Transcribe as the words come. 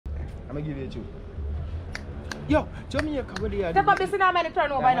I'm gonna give you a two. Yo, Jamaica, what do you do? Take up this in a minute,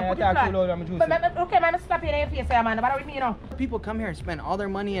 turn over and put it flat. Okay, man, stop here in your face, man. What with me, you know? People come here and spend all their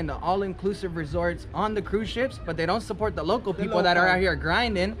money in the all-inclusive resorts on the cruise ships, but they don't support the local people that are out here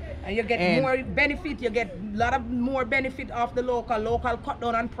grinding. And you get more benefit. You get a lot of more benefit off the local cut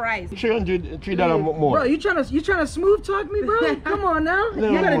down on price. $303 more. Bro, you trying to smooth talk me, bro? Come on now.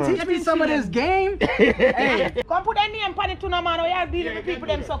 You gotta teach me some of this game. Hey, come put that name on it, man. We are dealing with people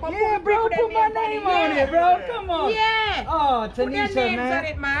them, so come bro, put my name on it, bro. Come on. Yeah. Oh, Tanisha, man.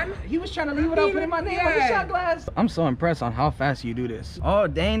 It, man. He was trying to leave without putting my name on the shot glass. I'm so impressed on how fast you do this. Oh,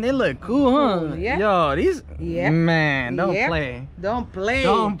 dang, they look cool, huh? Yeah. Yo, these, man, don't play. Don't play.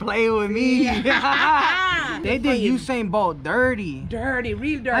 Don't play with me. They did Usain Bolt dirty. Dirty,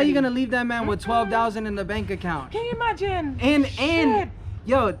 real dirty. How you gonna leave that man with 12,000 in the bank account? Can you imagine? And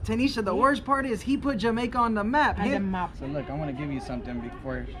yo, Tanisha, the worst part is he put Jamaica on the map. So look, I want to give you something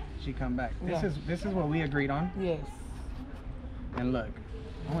before she come back. This is what we agreed on. Yes. And look,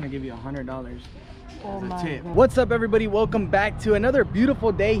 I want to give you $100 as a tip. God. What's up, everybody? Welcome back to another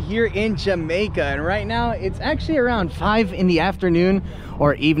beautiful day here in Jamaica. And right now it's actually around 5 in the afternoon,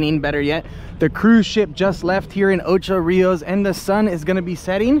 or evening, better yet. The cruise ship just left here in Ocho Rios, and the sun is going to be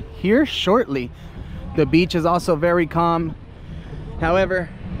setting here shortly. The beach is also very calm. However,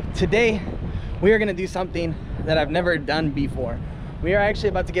 today we are going to do something that I've never done before. We are actually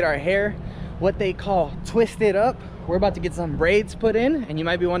about to get our hair, what they call, twisted up. We're about to get some braids put in, and you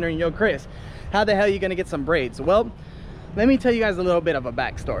might be wondering, yo, Chris, how the hell are you going to get some braids? Well, let me tell you guys a little bit of a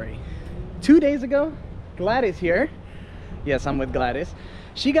backstory. 2 days ago, Gladys here, yes, I'm with Gladys,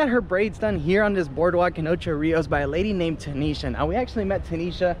 she got her braids done here on this boardwalk in Ocho Rios by a lady named Tanisha. Now, we actually met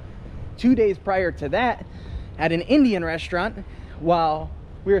Tanisha 2 days prior to that at an Indian restaurant. While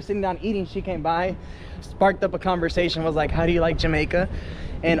we were sitting down eating, she came by, sparked up a conversation, was like, how do you like Jamaica?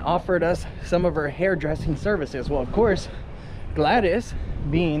 And offered us some of her hairdressing services. Well, of course, Gladys,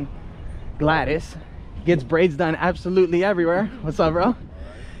 being Gladys, gets braids done absolutely everywhere. What's up, bro?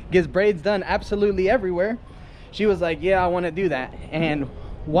 Gets braids done absolutely everywhere. She was like, yeah, I want to do that. And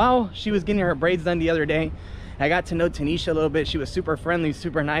while she was getting her braids done the other day, I got to know Tanisha a little bit. She was super friendly,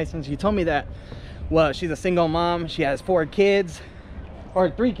 super nice, and she told me that, well, she's a single mom. She has 4 kids, or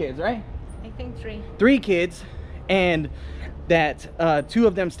 3 kids, right? I think 3. 3 kids, and that 2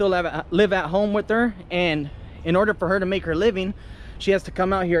 of them still live at home with her. And in order for her to make her living, she has to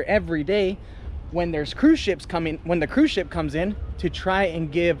come out here every day when there's cruise ships coming, when the cruise ship comes in, to try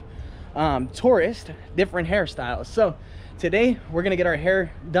and give tourists different hairstyles. So today we're gonna get our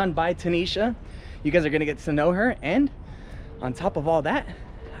hair done by Tanisha. You guys are gonna get to know her, and on top of all that,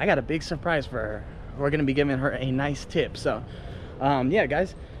 I got a big surprise for her. We're gonna be giving her a nice tip. So yeah,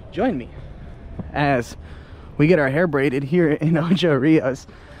 guys, join me as we get our hair braided here in Ocho Rios.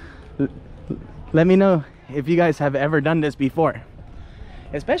 Let me know if you guys have ever done this before,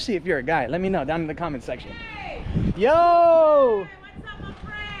 especially if you're a guy. Let me know down in the comment section. Yo,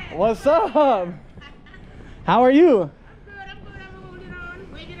 what's up? How are you? I'm holding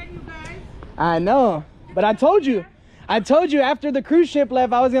on. Waiting on you guys. I know, but I told you after the cruise ship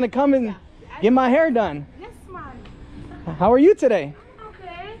left, I was gonna come and get my hair done. Yes, man. How are you today?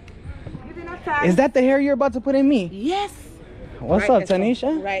 Okay. Give enough time. Is that the hair you're about to put in me? Yes. What's up,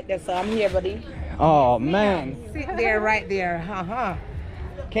 Tanisha? Right there, so I'm here, buddy. Oh man. Sit there, right there.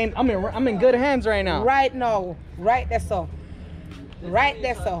 I'm in good hands right now. Right now. Right there, so. Right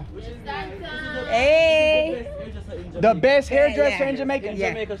there, so. Hey. The best hairdresser in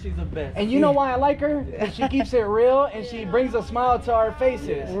Jamaica, she's the best. And you know why I like her? She keeps it real and she brings a smile to our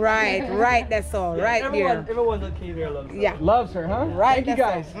faces. Right, that's all. Right there. Everyone that came here loves her. Yeah. Loves her, huh? Right. Thank you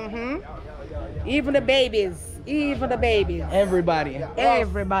guys. Even the babies. Everybody.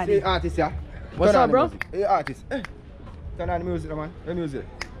 Hey, artist, yeah. What's up, bro? Hey, artist. Turn on the music, man. The music.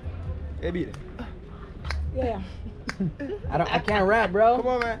 Hey, beat it. Yeah. I can't rap, bro. Come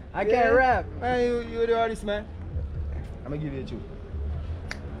on, man. I can't rap. Man, you the artist, man. I'm gonna give you a two.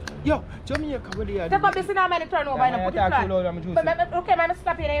 Yo, Jamaica, what do you do? Take up this in a minute, turn over and put it flat. Okay, man,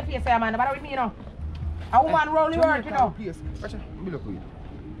 stop here in your face, man. What with me, you know? A woman roll your work, you know. Watch out. Be look for you.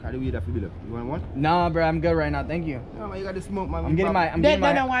 Carry weed after be look. You want one? Nah, bro, I'm good right now. Thank you. No, man, you got to smoke, man. I'm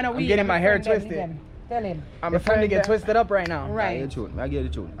getting my hair twisted. Tell him. I'm trying to get twisted up right now. Right. I get the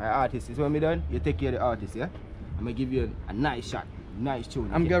tune. My artist. This when me done. You take care of the artist, yeah? I'm gonna give you a nice shot. Nice tune.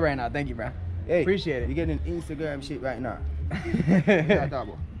 I'm good right now. Thank you, bro. Hey, appreciate it. You getting Instagram shit right now.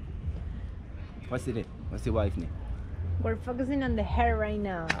 What's the name? What's the wife name? We're focusing on the hair right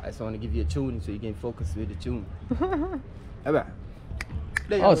now. I just want to give you a tune so you can focus with the tune.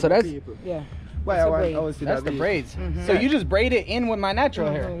 Oh, so that's... Yeah. Why That's I a want, braid. I want to see That's that the video. braids. So you just braid it in with my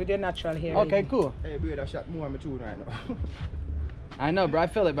natural hair. We did natural hair. Okay, cool. Hey, braid, I shot more on my tune right now. I know, bro. I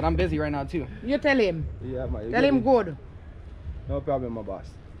feel it, but I'm busy right now too. You tell him. Yeah, man. you Tell get him it. good. No problem, my boss.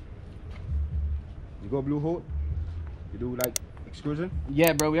 You go Blue Hole? You do like excursion?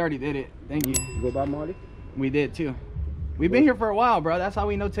 Yeah, bro. We already did it. Thank you. You go Bob Marley? We did too. We've been here for a while, bro. That's how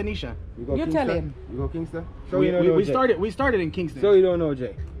we know Tanisha. You go You Kingston? tell him. You go Kingston? So We, you don't we, know we Jay. started in Kingston. So you don't know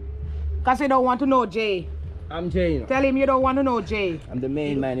Jay. Cause you don't want to know Jay. I'm Jay, you know. Tell him you don't want to know Jay. I'm the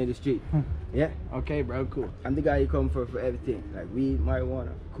main man in the street. Yeah? Okay, bro. Cool. I'm the guy you come for everything. Like weed,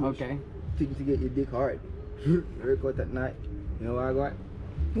 marijuana, kush. Okay. Things to get your dick hard. Haircut at night. You know what I got?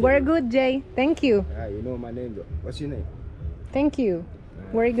 We're good, Jay. Thank you. Ah, you know my name though. What's your name? Thank you.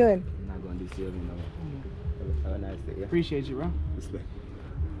 Very good. I'm not gonna disturb you no. Have a nice day, yeah? Appreciate you, bro. Respect.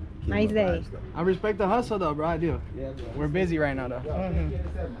 Nice my day. vibes, though. I respect the hustle, though, bro. I do. Yeah, bro. We're busy right now, though.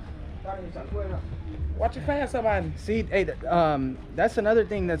 Watch your fire, man. See, hey, that's another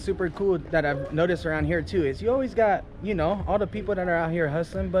thing that's super cool that I've noticed around here too. Is you always got, you know, all the people that are out here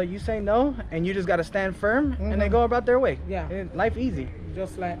hustling, but you say no, and you just gotta stand firm, and they go about their way. Yeah. Life easy.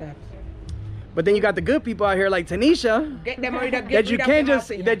 Just like that. But then you got the good people out here like Tanisha, Get them rid of that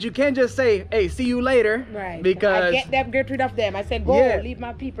you can't just say, hey, see you later, Right. because I get rid of them. I said, go, Yeah. leave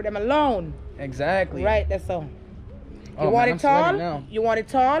my people them alone. exactly. Right, that's all. Oh, You want man, it I'm tall? sweating now. You want it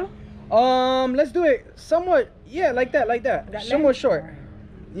tall? Let's do it somewhat, yeah, like that, That somewhat length? short.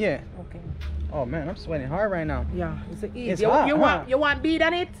 Yeah. Okay. Oh man, I'm sweating hard right now. Yeah, it's easy. It's you, hot, you huh? want you want bead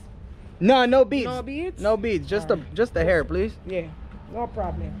on it? No, no beads. No beads? No beads. Just the hair, please. Yeah, no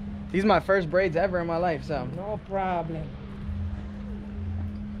problem. These are my first braids ever in my life, so. No problem.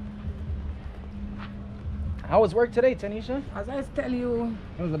 How was work today, Tanisha? As I tell you,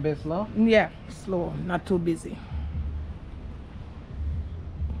 It was a bit slow. yeah, slow, not too busy.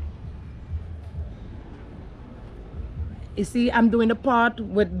 You see, I'm doing the part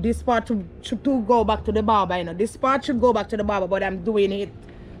with this part should go back to the barber. You know, this part should go back to the barber, but I'm doing it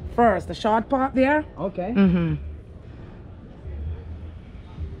first. The short part there. Okay. Mm-hmm.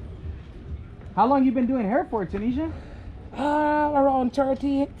 How long you been doing hair for, Tanisha? Around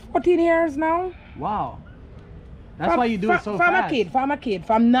 14 years now. Wow. That's why you do it so from fast. From a kid,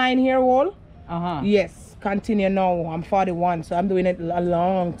 from 9-year-old. Uh-huh. Yes, continue now. I'm 41, so I'm doing it a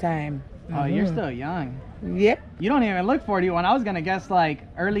long time. Oh, you're still young. Yep. You don't even look 41. I was gonna guess like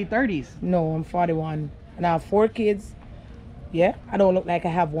early 30s. No, I'm 41. And I have 4 kids. Yeah, I don't look like I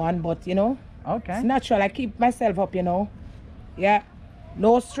have one, but you know, Okay. it's natural. I keep myself up, you know. Yeah.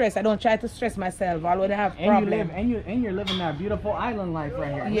 No stress. I don't try to stress myself. I always have And problems. you're living that beautiful island life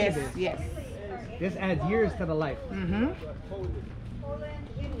right here. Look Yes, at this. yes. This adds years to the life. Mm-hmm.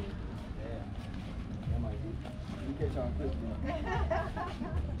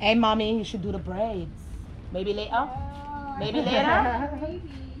 Hey, mommy, you should do the braids. Maybe later? Maybe later?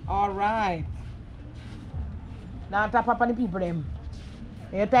 All right. Now tap up on the people them.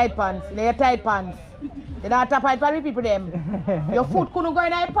 In your tight pants. In your tight pants. You don't tap up on the people them. Your foot couldn't go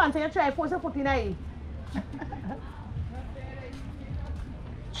in your pants and you try to force your foot in it.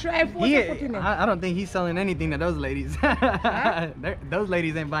 Try to force your foot in it. I don't think he's selling anything to those ladies. Those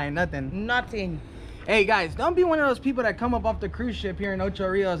ladies ain't buying nothing. Nothing. Hey guys, don't be one of those people that come up off the cruise ship here in Ocho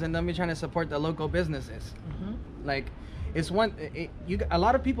Rios and don't be trying to support the local businesses. Like, it's a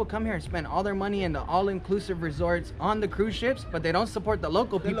lot of people come here and spend all their money in the all-inclusive resorts on the cruise ships, but they don't support the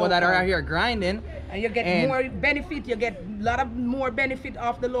local people that are out here grinding. And you get more benefit. You get a lot of more benefit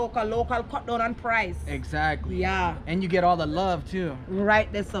off the local cut down on price. Exactly. Yeah. And you get all the love too.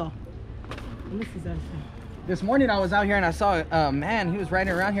 Right there, so. This is awesome. This morning I was out here and I saw a man, he was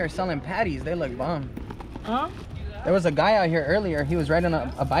riding around here selling patties. They look bomb. Huh? There was a guy out here earlier, he was riding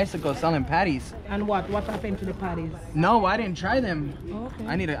a bicycle selling patties. And what happened to the patties? No, I didn't try them. Okay.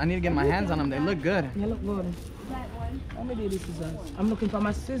 I need to get my hands on them. They look good. They look good. Let me do the scissors. I'm looking for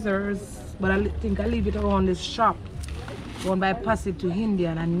my scissors, but I think I leave it around this shop. Going by pass it to India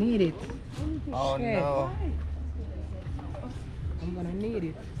and I need it. Oh Shit. no. I'm gonna need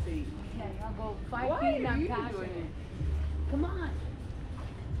it. I'll go 5 feet and I'm passing. Come on.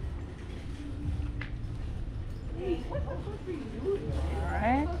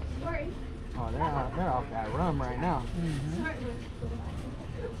 Alright. Oh, they're off that rum right now.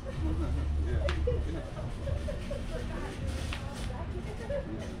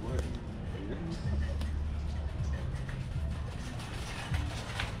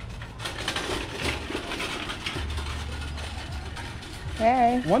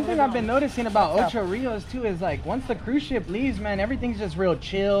 Hey. One thing I've been noticing about Ocho Rios too is like once the cruise ship leaves, man, everything's just real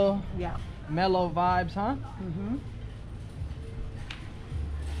chill, Yeah. mellow vibes, huh?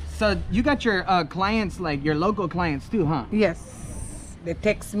 So you got your clients, like your local clients too, huh? Yes. They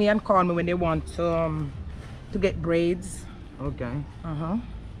text me and call me when they want to get braids. Okay. Uh-huh.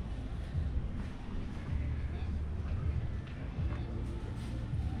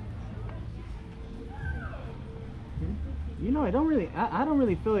 You know, I don't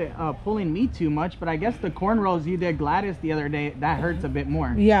really feel it pulling me too much, but I guess the cornrows you did Gladys the other day, that hurts a bit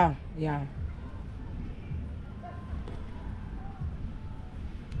more. Yeah, yeah.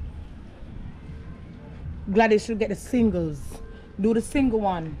 Gladys should get the singles. Do the single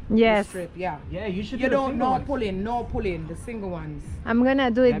one. Yes. The strip, yeah. Yeah, you should. You do the don't single ones. no pulling, the single ones. I'm gonna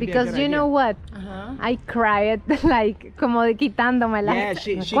do it That'd be a because good you know what? Uh-huh. I cried like como quitándome las. Yeah,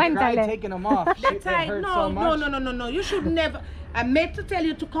 she cried Cuéntale. taking them off. It That's hurt no, so much. no. You should never. I meant to tell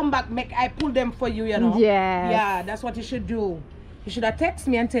you to come back. I pull them for you, you know. Yes. Yeah, that's what you should do. You should have text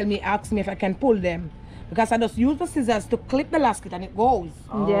me and tell me, ask me if I can pull them, because I just use the scissors to clip the lasket and it goes.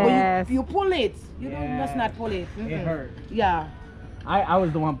 Oh. Yes. But you pull it. You don't Yeah. must not pull it. It hurt. Yeah. I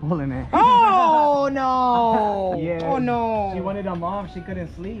was the one pulling it. Oh no. Yeah. Oh no. She wanted them off. She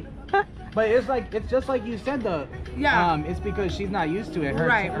couldn't sleep. But it's just like you said though. Yeah. It's because she's not used to it. Her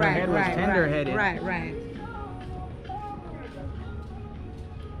Right. head was tender-headed. Right.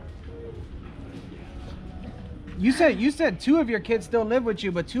 You said 2 of your kids still live with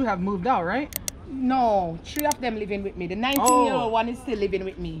you, but 2 have moved out, right? No, 3 of them living with me. The 19-year-old one is still living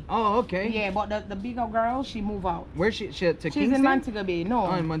with me. Oh, okay. Yeah, but the bigger girl, she moved out. Where's she to She's Kingston? in Montego Bay. No.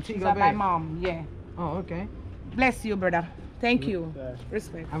 Oh, in Montego She's at Bay. my mom. Yeah. Oh, okay. Bless you, brother. Thank you.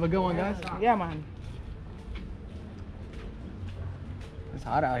 Respect. Have a good one, guys. Yeah, man. It's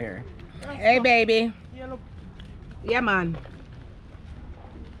hot out here. Hey, baby. Yeah, man.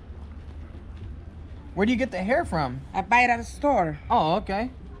 Where do you get the hair from? I buy it at the store. Oh,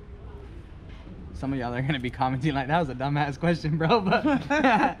 okay. Some of y'all are gonna be commenting like that was a dumbass question, bro. But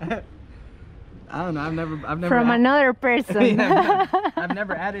I don't know. I've never From another person. Yeah, I've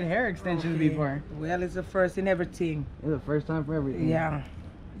never added hair extensions before. Well, it's the first in everything. It's the first time for everything. Yeah,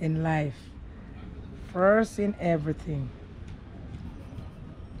 in life. First in everything.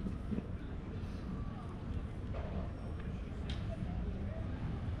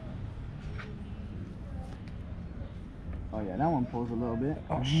 Oh yeah, that one pulls a little bit.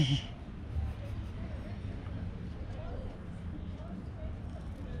 Oh.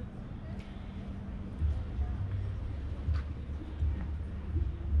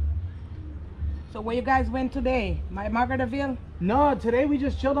 So where you guys went today? Margaretville? No, today we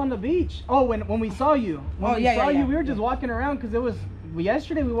just chilled on the beach. Oh, when we saw you. When we saw you, we were just walking around because it was.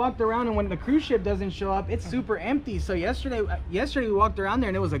 Yesterday we walked around, and when the cruise ship doesn't show up, it's super empty. So yesterday we walked around there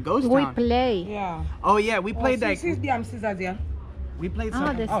and it was a ghost We town. play. Yeah. Oh yeah, we played that. Damn scissors, yeah. We played Oh,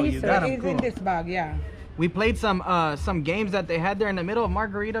 some. the Oh, you scissors. got 'em, It's in cool. this bag, yeah. We played some games that they had there in the middle of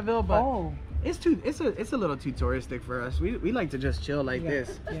Margaritaville, but Oh. it's a little too touristic for us. We like to just chill like Yeah,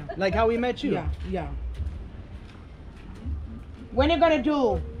 this, yeah. like how we met you. Yeah. When you gonna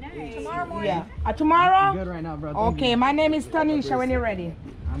do? Tomorrow morning. Yeah. Tomorrow? I'm good right now, bro. Thank Okay, you. my name is Tanisha when you're ready.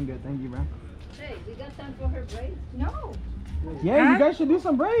 I'm good, thank you, bro. Hey, we got time for her braids? No. Yeah, Huh? you guys should do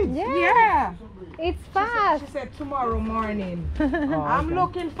some braids. Yeah. It's fast. She said tomorrow morning. Oh, I'm okay.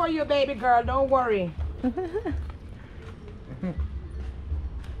 looking for you, baby girl. Don't worry.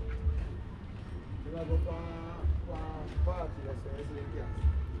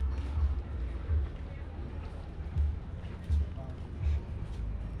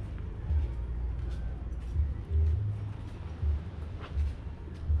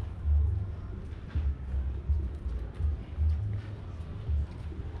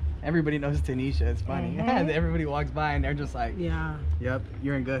 Everybody knows Tanisha. It's funny. Mhm. Everybody walks by and they're just like, Yeah. "Yep,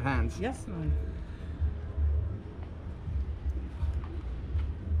 you're in good hands." Yes, man.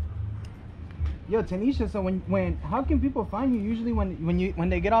 Yo, Tanisha. So how can people find you usually when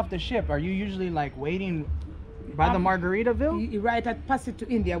they get off the ship? Are you usually like waiting by the Margaritaville? You right at pass it to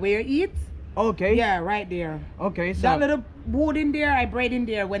India where you eat? Okay. Yeah, right there. Okay. So That little wood in there, I braid in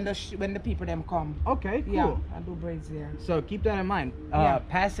there when the people them come. okay, cool. Yeah, I do braids there. So keep that in mind. Yeah.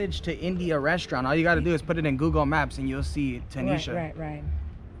 Passage to India restaurant. All you got to do is put it in Google Maps and you'll see Tanisha. Right.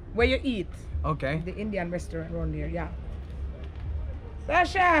 Where you eat? Okay. The Indian restaurant around there, yeah.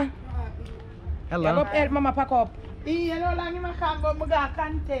 Sasha, Hello. you go help mama pack up.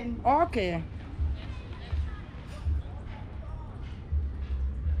 Content. Okay.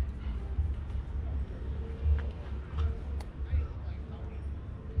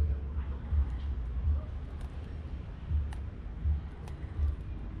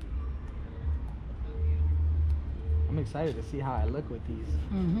 I'm excited to see how I look with these.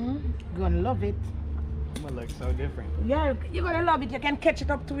 Mm-hmm. Gonna love it. I'm gonna look so different. Yeah, you're gonna love it. You can catch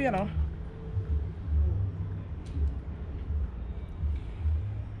it up too, you know.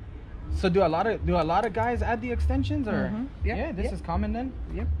 So do a lot of guys add the extensions or? Mhm. Yep, Yeah, this yep. is common then.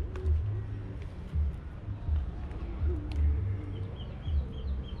 Yep.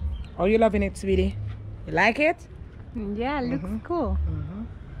 Oh, you loving it, sweetie? You like it? Yeah, it looks Mhm. cool. Mm-hmm.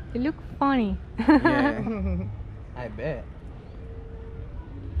 It looks funny. Yeah, I bet.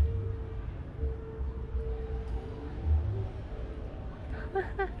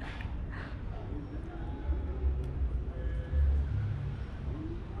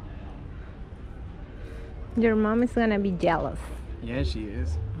 Your mom is gonna be jealous. Yeah, she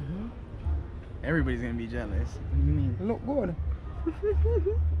is. Everybody's gonna be jealous. What do you mean? Look good.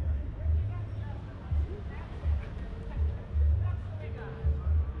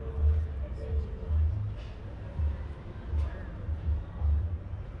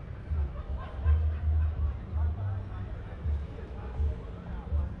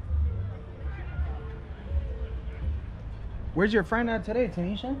 Where's your friend at today,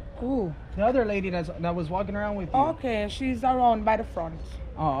 Tanisha? Ooh. The other lady that was walking around with you. Okay, she's around by the front.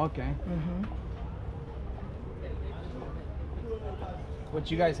 Oh, okay. Mm-hmm.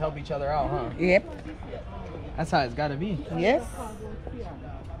 But you guys help each other out, huh? Yep. That's how it's gotta be. Yes.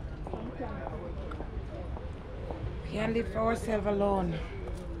 Can't live for ourselves alone.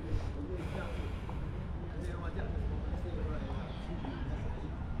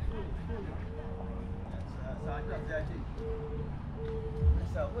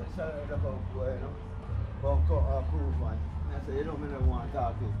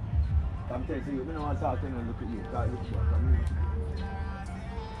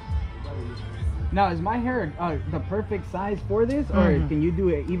 Now, is my hair the perfect size for this, or can you do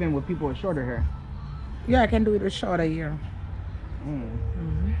it even with people with shorter hair? Yeah, I can do it with shorter here. Mm.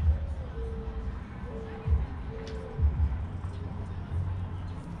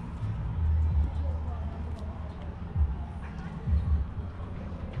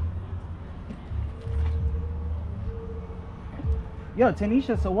 Yo,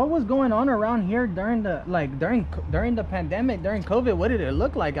 Tanisha, so what was going on around here during the during the pandemic, during COVID? What did it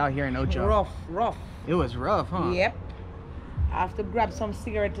look like out here in Ocho? Rough. It was rough, huh? Yep. I have to grab some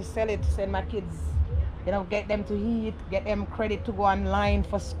cigarette to sell it, to send my kids, you know, get them to eat, get them credit to go online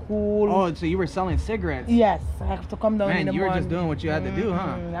for school. Oh, so you were selling cigarettes? Yes, I have to come down in Man, the you were morning. just doing what you had to do,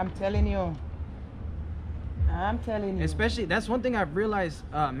 huh? I'm telling you. I'm telling you. Especially, that's one thing I've realized,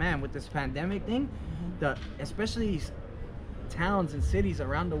 man, with this pandemic thing, especially towns and cities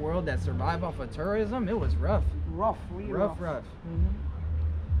around the world that survive off of tourism, it was rough. Rough, real rough. Rough.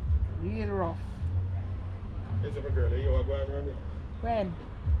 Real rough. When?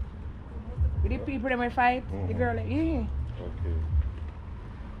 With the people that may fight, the girl, yeah. Okay.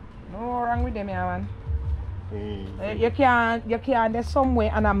 No wrong with them, yeah, man. You can't, there's some way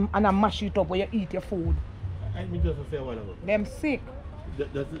and I mash it up where you eat your food. I mean, just to say one of them. Them sick.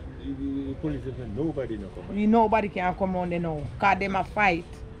 The police is nobody no come. Nobody can come round there now. Cause them a fight.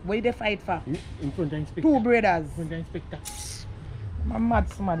 What they fight for? In front of inspector. Two brothers. In front of inspector. I'm mad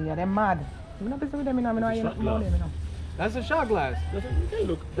somebody, yeah, them mad. I'm not busy with them, I know I ain't come on them, you know. That's a shot glass. Hey,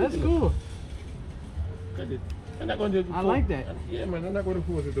 look. That's cool. Look at it. I'm not going to I like that. Yeah, man, I'm not going to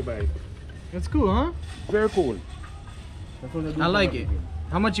force you to buy it. That's cool, huh? Very cool. That's what do I like for it. everything.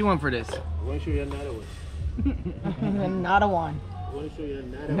 How much you want for this? I want to show you another one. Another one. I want to show you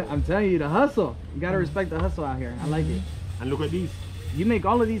another one. I'm telling you, the hustle. You gotta respect the hustle out here. I like it. And look at these. You make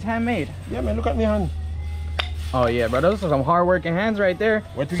all of these handmade. Yeah, man, look at me hand. Oh yeah, bro. Those are some hard-working hands right there.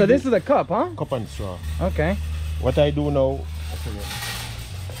 What do So you this do? is a cup, huh? Cup and straw. Okay. What I do now,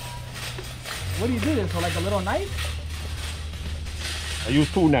 What do you do this for? Like a little knife? I use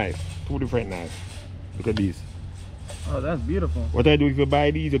two knives, two different knives. Look at these. Oh, that's beautiful. What I do, if you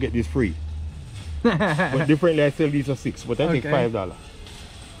buy these, you get this free. But differently, I sell these for $6, but I take Okay. $5.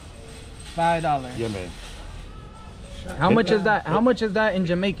 $5. Yeah, man. How much is that? How much is that in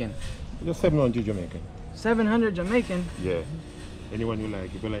Jamaican? Just 700 Jamaican. 700 Jamaican. Yeah. Anyone you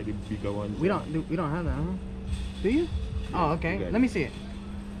like. If you like the bigger ones. We don't have that, huh? Do you? Oh, okay. You got it. Let me see it.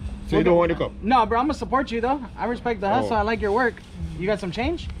 So you don't want the cup? No, bro. I'm gonna support you though. I respect the hustle. Oh. I like your work. You got some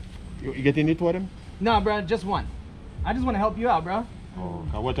change? You getting it for them? No, bro. Just one. I just want to help you out, bro. Oh.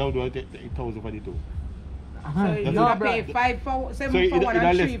 And what I'll do, I take 8,000 for the two. So you gotta pay 5 for 7 for one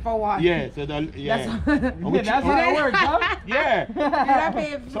and 3 for one. Yeah, so that, yeah. That's how it works, bro. Yeah. You gotta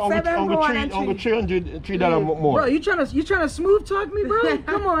pay 7 for one and 3. $3 more. Bro, you trying to smooth talk me, bro?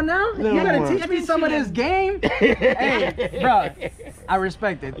 Come on now. No, You gotta more. teach me some of this game. Hey, bro, I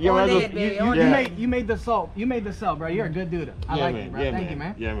respect it. Yeah, You made the salt. You made the salt, bro. You're a good dude. I like it, bro. Thank you,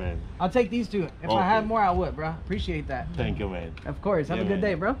 man. Yeah, man. I'll take these two. If I had more, I would, bro. Appreciate that. Thank you, man. Of course. Have a good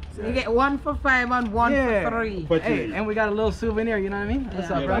day, bro. So you get 1 for 5 and 1 for 3. Hey, and we got a little souvenir, you know what I mean? What's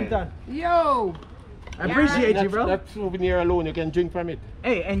up, bro? Yo! I appreciate you, bro. That souvenir alone, you can drink from it.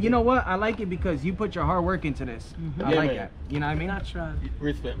 Hey, and you know what? I like it because you put your hard work into this. I like that. You know what I mean? Natural.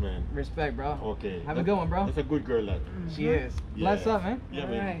 Respect, man. Respect, bro. Okay. Have a good one, bro. That's a good girl, lad. She is. Bless up, man. Yeah,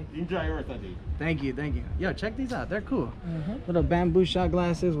 man. Enjoy your day. Thank you, thank you. Yo, check these out. They're cool. Little bamboo shot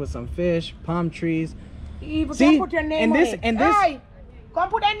glasses with some fish, palm trees. You even See, can put your name and this- on it. and this- Hey, come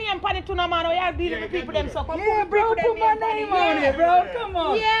put that name on it to no man. Oh, yeah, deal with people them so come Yeah, bro, put my name on it, bro. Come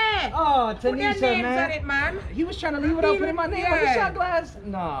on. Yeah. Oh, Put their Tanisha, names man. on it, man. He was trying to leave without putting my name on the Yeah. shot glass.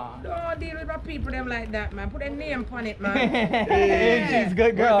 Nah. Don't deal with my people them like that, man. Put their name on it, man. Hey, she's a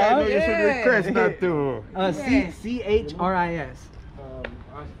good girl. I know Huh? you should Yeah. request that too. CHRIS.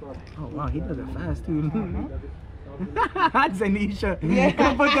 Oh wow, he does it fast too. Tanisha. Yeah.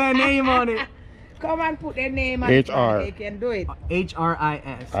 Come put that name on it. Come and put their name on it. HR. They can do it.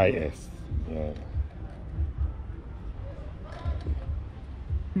 HRIS. IS. Yeah.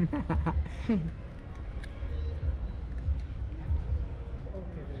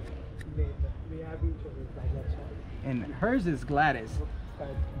 And hers is Gladys.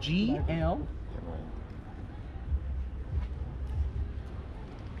 GL.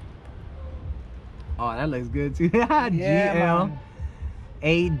 Oh, that looks good too. GL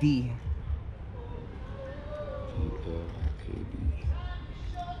AD.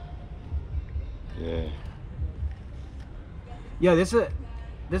 Yeah. Yo, this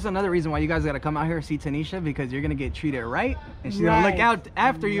is another reason why you guys gotta come out here and see Tanisha, because you're gonna get treated right, and she's gonna look out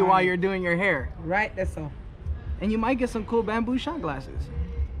after you while you're doing your hair. Right, that's all. And you might get some cool bamboo shot glasses.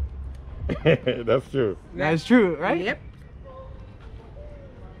 That's true. That's true, right? Yep.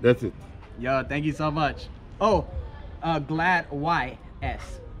 That's it. Yo, thank you so much. Oh, Glad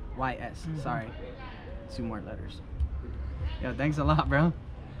YS. Sorry. 2 more letters. Yo, thanks a lot, bro.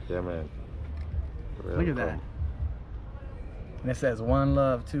 Yeah, man. Look at that. And it says one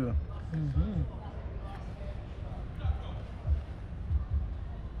love too.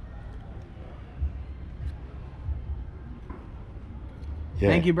 Yeah.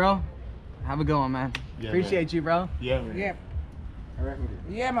 Thank you, bro. Have a good one, man. Yeah, Appreciate you, bro. Yeah, man. Yep.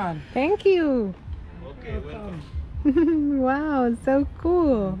 Yeah, man. Thank you. Okay, welcome. Wow, so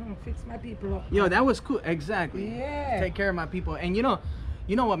cool. Fix my people up. Yo, that was cool. Exactly. Yeah. Take care of my people. And you know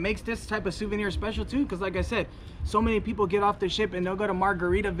what makes this type of souvenir special too? Because like I said, so many people get off the ship and they'll go to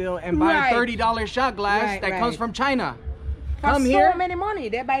Margaritaville and buy a $30 shot glass that comes from China. Come here. So many money.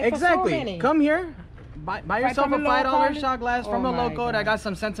 They buy for so Exactly. many. Come here. Buy yourself a from the $5 local. shot glass from Oh the my local that God. got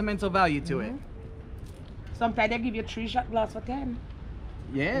some sentimental value to it. Sometimes they give you 3 shot glass for 10.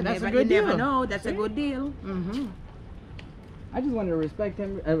 Yeah, that's Never- a good deal. You never know. That's a good deal. I just wanted to respect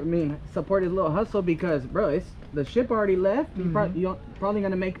him. I mean, support his little hustle because, bro, it's the ship already left. You're probably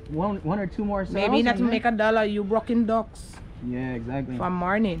gonna make one or two more sales. Maybe not to and make $1. You broken ducks then- Yeah, exactly. from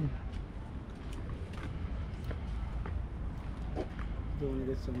morning. Do you want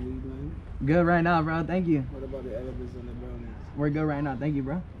to get some weed, man? Good right now, bro. Thank you. What about the elbows and the brownies? We're good right now. Thank you,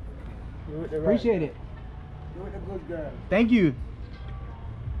 bro. You with the right. Appreciate it. You with the good girl. Thank you.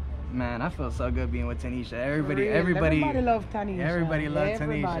 Man, I feel so good being with Tanisha. Everybody love Tanisha. everybody loves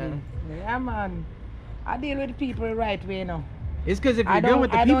Everybody. Tanisha. Yeah, man. I deal with people the right way, you know. It's because if I you're good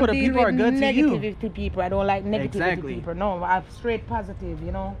with the people deal are good with to you. negativity people. I don't like negativity Exactly. people. No, I'm straight positive,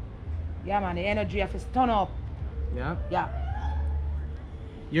 you know. Yeah, man. The energy of his turn up. Yeah. Yeah,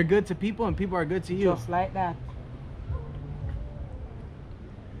 You're good to people and people are good to you. just like that.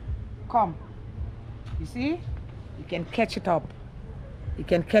 Come. You see? You can catch it up. You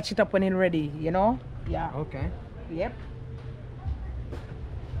can catch it up when it's ready, you know? Yeah. Okay. Yep.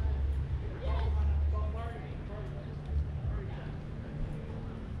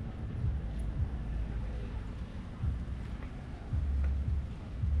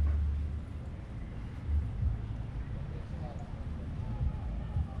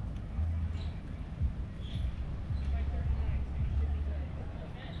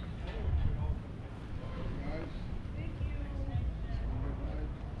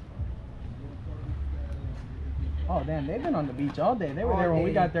 Oh damn, they've been on the beach all day. They were All there when we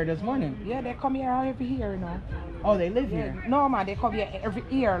day. got there this morning. Yeah, they come here every year, you know. Oh, they live here. No, man, they come here every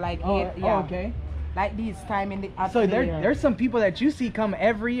year, like Oh, here. Yeah. okay. Like this time in the So afternoon. there's some people that you see come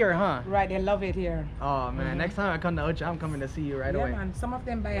every year, huh? Right, they love it here. Oh man, next time I come to Ocho, I'm coming to see you right Yeah, away. man. Some of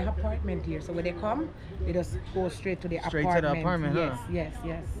them buy an apartment here, so when they come, they just go straight to the Straight apartment. to the apartment, yes, huh? Yes,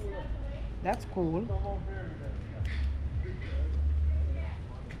 yes. That's cool.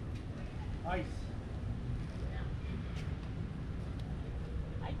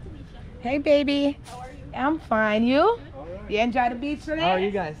 Hey, baby. How are you? I'm fine. You? You enjoy the beach today? How are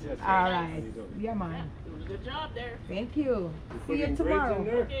you guys? All right. Yeah, man. Good job there. Thank you. See you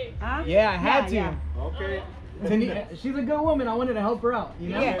tomorrow. Huh? Yeah, I had to. Yeah. Okay. She's a good woman. I wanted to help her out, you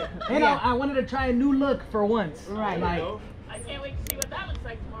know? Yeah. And Yeah. I wanted to try a new look for once. Right. Like, I can't wait to see what that looks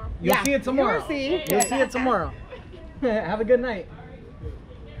like tomorrow. you'll Yeah, see it tomorrow. you'll see. You'll see it tomorrow. Have a good night.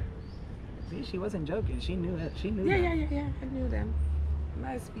 See, she wasn't joking. She knew it. She knew that. Yeah. I knew them.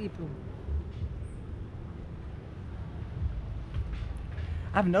 Nice people.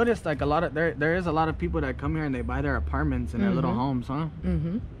 I've noticed like a lot of there is a lot of people that come here and they buy their apartments and their little homes, huh?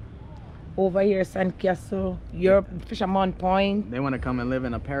 Mm-hmm. Over here, Sandcastle, Europe, Fisherman Point. They want to come and live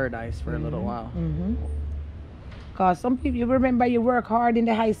in a paradise for a little while. Mm-hmm. Cause some people, you remember you work hard in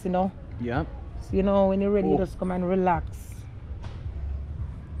the house, you know. Yep. So, you know, when you're ready, you Ooh. just come and relax.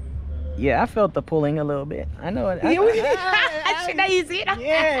 Yeah, I felt the pulling a little bit. I know it. Should I use it?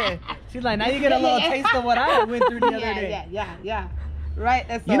 Yeah. She's like, now you get a little taste of what I went through the other day. Yeah. Right.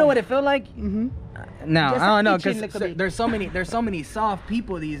 That's You know what it felt like? Mm-hmm. No, Just I don't know, itching because little bit. there's so many soft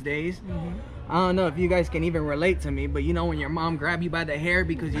people these days. I don't know if you guys can even relate to me, but you know when your mom grab you by the hair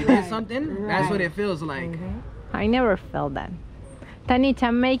because you did something, that's what it feels like. I never felt that.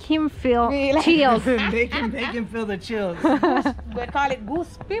 Tanisha, make him feel chills. Make him feel the chills. We call it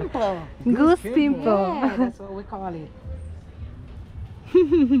goose pimple. Goose pimple. Yeah, that's what we call it.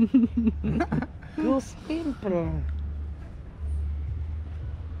 Goose pimple.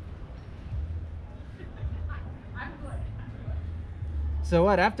 So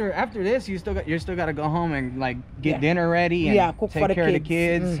what? After this, you're still got to go home and like get Yeah. dinner ready and Cook take for the care kids. of the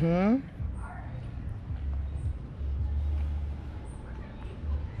kids. Mm-hmm.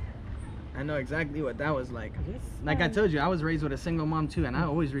 I know exactly what that was like. Yes, Like I told you, I was raised with a single mom too, and I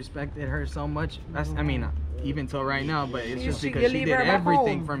always respected her so much. I mean, even till right now, but it's just because she did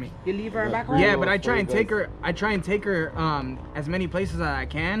everything for me. You leave her back home? Yeah, but I try and take her. As many places as I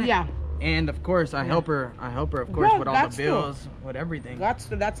can. Yeah. And of course, I help her. Of course, Yeah, with all that's the bills, with everything.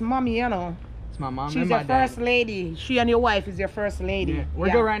 That's mommy, you know. It's my mom She's and your my dad. first lady. She and your wife is your first lady. Yeah.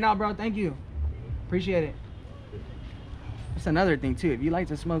 We're good right now, bro. Thank you. Appreciate it. That's another thing too. If you like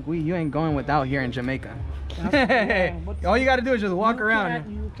to smoke weed, you ain't going without here in Jamaica. But All you gotta do is just walk around.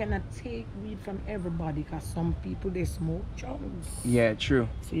 You cannot take weed from everybody because some people they smoke chunks. Yeah, true.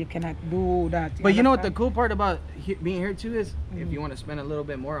 So you cannot do that. But you know what the cool part about being here too is, if you want to spend a little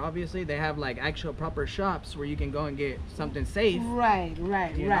bit more, obviously they have like actual proper shops where you can go and get something safe. Right.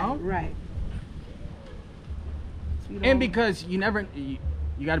 You know? So And because you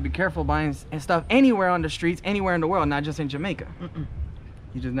got to be careful buying stuff anywhere on the streets, anywhere in the world, not just in Jamaica.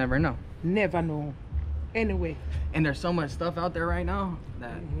 You just never know. never know. Anyway. And there's so much stuff out there right now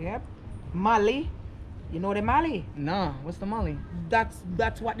that. Yep. Molly. You know the Molly? No, what's the Molly? That's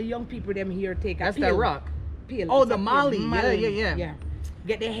what the young people them here take. That's a that pill. rock. Pill. Oh, It's the a pill. Molly. Yeah.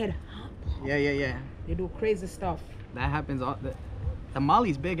 Get their head. Yeah. They do crazy stuff. That happens. The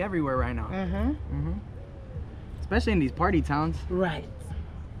Molly's big everywhere right now. Especially in these party towns. Right.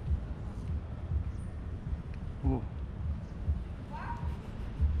 Ooh.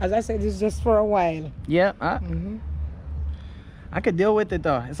 As I said, it's just for a while. Yeah. I could deal with it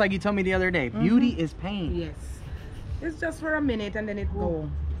though. It's like you told me the other day. Beauty is pain. Yes. It's just for a minute and then it go.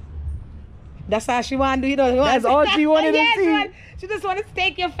 That's all she want to do, you know. That's all she wanted to see. She just want to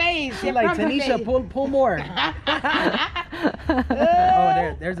stake your face. She's like, Tanisha, pull more.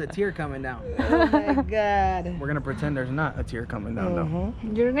 Oh, there's a tear coming down. Oh my God. We're gonna pretend there's not a tear coming down though.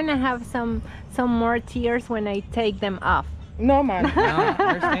 You're gonna have some more tears when I take them off. No, man. No,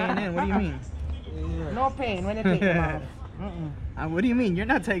 they're staying in. What do you mean? No pain when you take them off. What do you mean? You're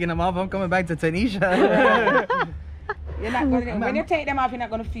not taking them off. I'm coming back to Tanisha. You're not gonna, when you take them off, you're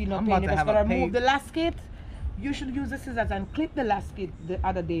not going to feel no I'm pain. about You're to just have going to a remove the lasket. You should use the scissors and clip the lasket the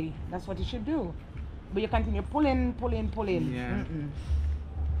other day. That's what you should do. But you continue pulling. Yeah.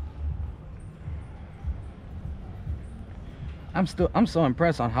 I'm so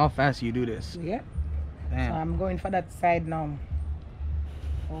impressed on how fast you do this. Yeah. Damn. So I'm going for that side now.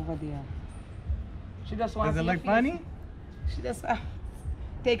 Over there. She just wants Does it to see look your funny? face. She just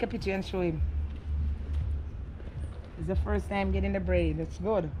take a picture and show him. It's the first time getting the braid. It's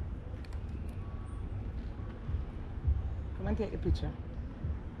good. Come and take the picture.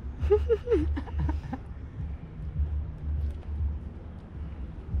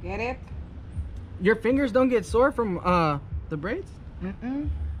 Get it? Your fingers don't get sore from the braids? Mm-mm.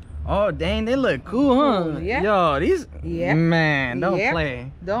 Oh dang, they look cool, huh? Cool, yeah. Yo, these man, don't Yep.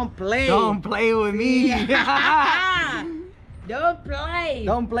 play. Don't play. Don't play with me. Don't play.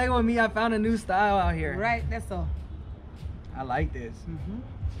 Don't play with me. I found a new style out here. Right, that's all. I like this.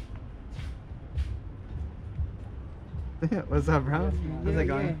 What's up, bro? How's it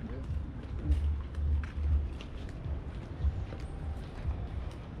going?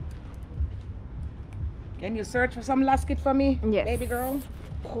 Can you search for some lasket for me? Yes. Baby girl?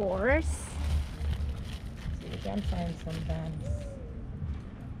 Of course. See if you can find some bands.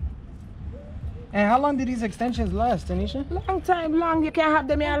 And how long did these extensions last, Tanisha? Long time, long. You can have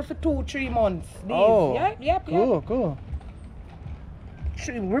them here for 2-3 months. These. Oh, Yep. Cool.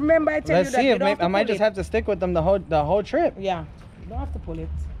 Remember I tell Let's you that see you if don't have to I might pull just it. have to stick with them the whole trip. Yeah, you don't have to pull it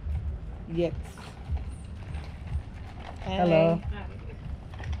yet. Hello.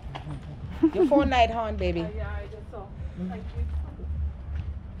 Your phone light on, baby. Yeah, I just saw. Thank you.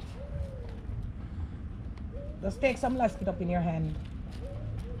 Just take some lasket up in your hand.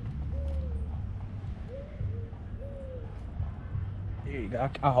 Here you go.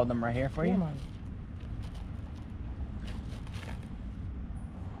 I'll hold them right here for you. Come on.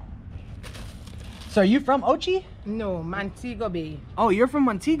 So are you from Ochi? No, Montego Bay. Oh, you're from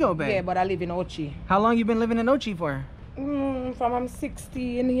Montego Bay. Yeah, but I live in Ochi. How long you been living in Ochi for? From I'm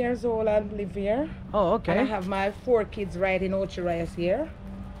 16 years old, I live here. Oh, And I okay. have my 4 kids right in Ocho Rios here.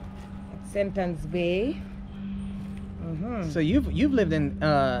 At Sentence Bay. So you've lived in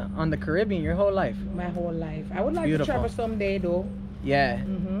on the Caribbean your whole life. My whole life. I would like Beautiful. to travel someday though. Yeah.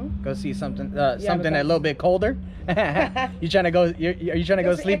 Go see something something a because- little bit colder. You trying to go? Are you trying to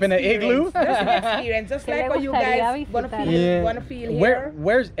go Just sleep in an igloo? experience. Just an experience. Just Que le like how you gustaría guys wanna visitar. feel, Yeah. wanna feel here.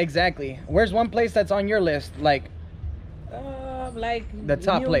 Where's exactly? Where's one place that's on your list? Like Like The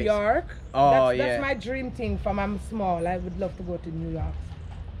top New place. York. Oh, that's, yeah. That's my dream thing from I'm small. I would love to go to New York.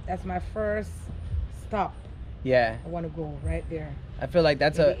 That's my first stop. yeah, I want to go right there. I feel like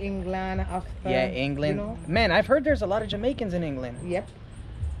that's Maybe England after. yeah England. You know? Man, I've heard there's a lot of Jamaicans in England. Yep.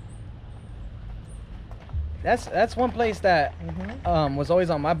 That's one place that Mm-hmm. was always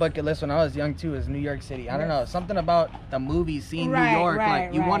on my bucket list when I was young too. Is New York City. I don't know, something about the movie scene, Right, New York. right,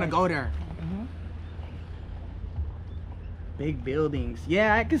 Like you want to right. go there. Mhm. Big buildings.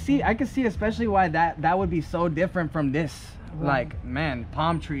 Yeah, I could see especially why that would be so different from this. Right. Like, man,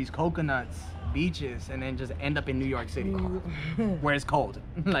 palm trees, coconuts, beaches, and then just end up in New York City where it's cold,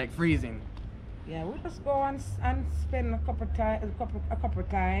 like freezing. Yeah, we just go and spend a couple times,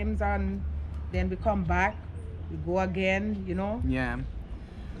 and then we come back. We go again, you know. Yeah.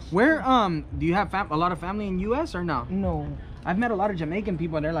 Where do you have a lot of family in US or no? No. I've met a lot of Jamaican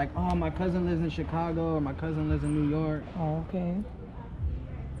people and they're like, oh, my cousin lives in Chicago or my cousin lives in New York. Oh, okay.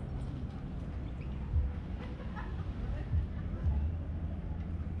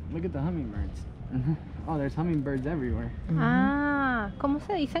 Look at the hummingbirds. Oh, there's hummingbirds everywhere. Ah, ¿cómo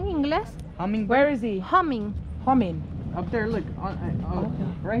se dice en inglés? Hummingbird? Where is he? Humming. Humming. Up there, look.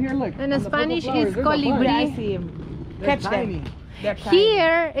 Right here, look. In On the purple Spanish flowers, is there's a bunch. colibri. Yeah, I see him. They're Catch tiny. them. They're tiny.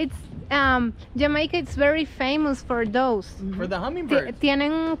 Here, it's Jamaica. It's very famous for those. For the hummingbirds.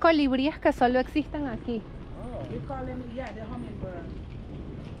 Tienen colibríes que solo existen aquí. We call them, yeah, the hummingbird.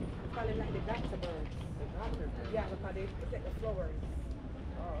 We call it like the doctor bird. Yeah, because they take the flowers.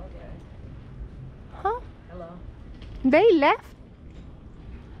 Huh? Hello. They left?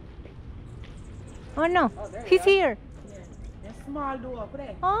 Oh no, there he's you are. here. Yeah. They're small though, up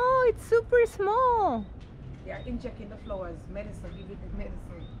there. Oh, it's super small. They are injecting the flowers, medicine, give it the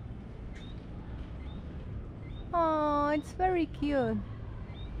medicine. Oh, it's very cute.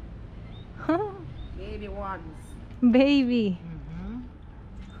 Baby ones. Baby.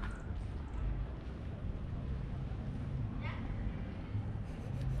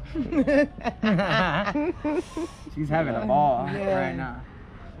 She's having a ball Yeah. right now.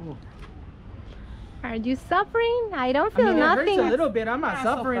 Are you suffering? I don't feel It nothing. hurts a little bit. I'm not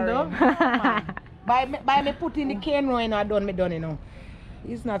suffering though. By me putting the cane on, I done, you know.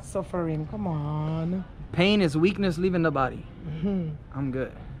 He's not suffering. Come on. Pain is weakness leaving the body. I'm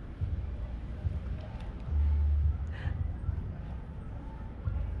good.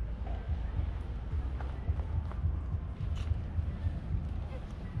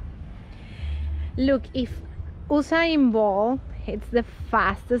 Look, if Usain Bolt, it's the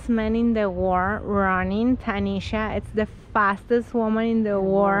fastest man in the world running. Tanisha, it's the fastest woman in the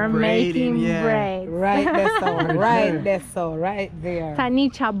world Braiding, making yeah. braids. Right, that's all. For Right, sure. that's all. Right there.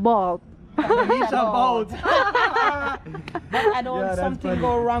 Tanisha Bolt. Tanisha boat. But I don't want something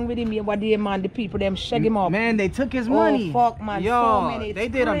go wrong with him here. What the man, the people them shag him up. Man, they took his money. Oh fuck, man. Yo, so many. they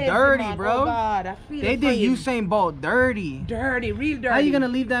It's did him crazy, dirty, man. bro. Oh God, I feel They it for did him. Usain Bolt dirty. Dirty, real dirty. How you gonna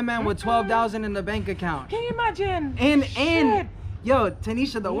leave that man with 12,000 in the bank account? Can you imagine? And Shit. yo,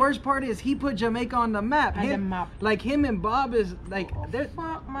 Tanisha, the worst part is he put Jamaica on the map. On the map. Like him and Bob is like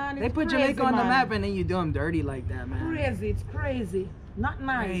Fuck, man. they It's put crazy, Jamaica on the man. map and then you do him dirty like that, man. Crazy, it's crazy. Not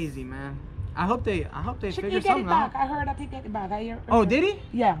nice. Crazy, man. I hope they Should figure he get something it back? out. I heard that he get it back. I hear. Oh, did he?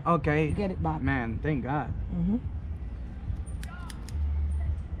 Yeah. Okay. He get it back. Man, thank God.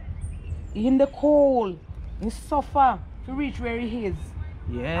 In the cold, he suffer to reach where he is.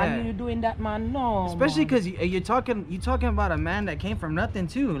 Yeah. And you doing that, man? No. Especially man. because you're talking about a man that came from nothing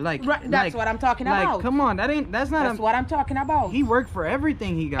too. Like Right, that's what I'm talking about. Like, come on, that's not That's what I'm talking about. He worked for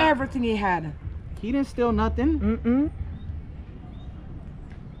everything he got. Everything he had. He didn't steal nothing.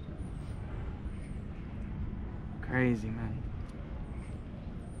 Crazy, man.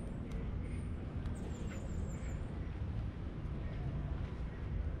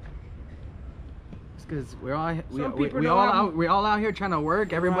 It's because we're all out here trying to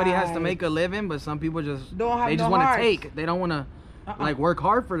work. Everybody has to make a living, but some people just Don't have they just no want to heart. take. They don't want to like work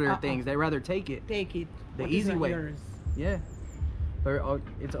hard for their things. They rather take it. Take it. The What easy isn't way. yours. Yeah. But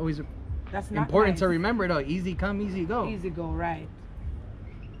it's always That's not important nice. to remember though. Easy come, easy go. Easy go, right.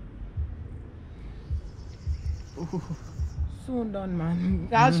 Soon done, man.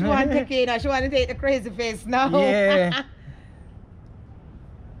 Now she want to take it. She want to take the crazy face now. Yeah.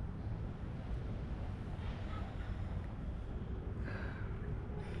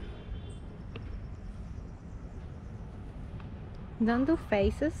 Don't do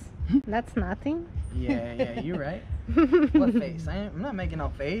faces. That's nothing. Yeah, you're right. What face? I'm not making no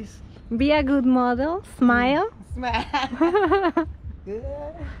face. Be a good model. Smile. Good.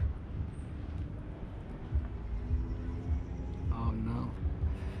 Oh no.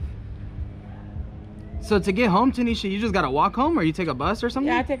 So to get home, Tanisha, you just gotta walk home, or you take a bus or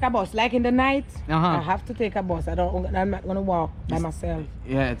something? Yeah, I take a bus. Like in the night, Uh-huh. I have to take a bus. I'm not gonna walk by myself.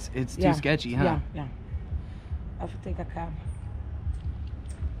 Yeah, it's too sketchy, huh? Yeah. I have to take a cab.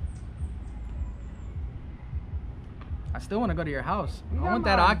 I still want to go to your house. Yeah, I want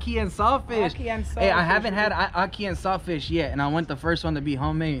that man. aki and sawfish. Aki and Hey, I sawfish, haven't had yeah. aki and sawfish yet, and I want the first one to be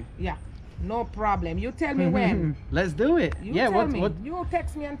homemade. Yeah, no problem. You tell me when. Let's do it. You yeah, tell me. what? You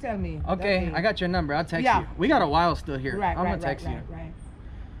text me and tell me. Okay, that day. I got your number. I'll text Yeah. you. We got a while still here. Right, I'm right, gonna text you. right.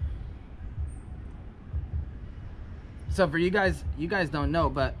 So for you guys don't know,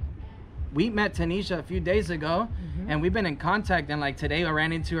 but we met Tanisha a few days ago, and we've been in contact. And like today, I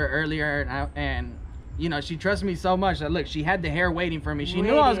ran into her earlier, and you know, she trusts me so much that look, she had the hair waiting for me. She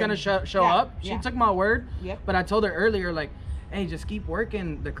knew I was gonna show Yeah, up. She yeah. took my word. Yep. But I told her earlier, like, hey, just keep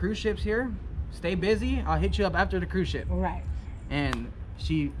working the cruise ships here. Stay busy. I'll hit you up after the cruise ship. Right. And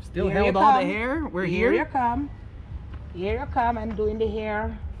she still Here held you all the come. hair. We're Here you here. come. Here you come and doing the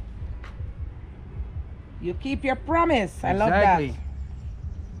hair. You keep your promise. I love that. Exactly.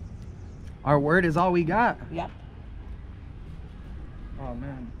 Our word is all we got. Yep. Oh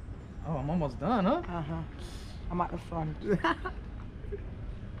man. Oh, I'm almost done, huh? Uh-huh. I'm at the front.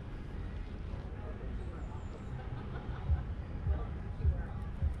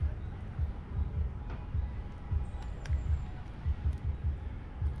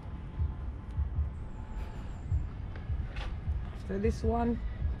 After this one,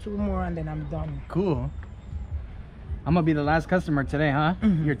 2 more and then I'm done. Cool. I'm gonna be the last customer today, huh?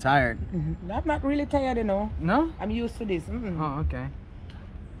 You're tired. I'm not really tired, you know. No? I'm used to this. Oh, okay.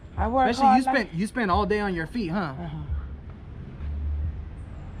 I work Especially hard. you spent all day on your feet, huh?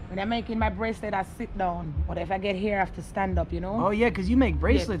 When I'm making my bracelet, I sit down. But if I get here, I have to stand up, you know? Oh yeah, cause you make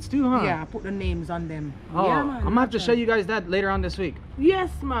bracelets too, huh? Yeah, I put the names on them. Oh, Yeah, man. I'm gonna have to show you guys that later on this week. Yes,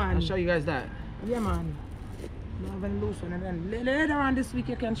 man. I'll show you guys that. Yeah, man. You have a loose one, and then later on this week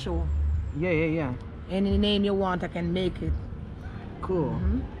you can show. Yeah. Any name you want, I can make it. Cool.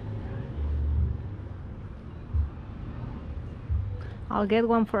 I'll get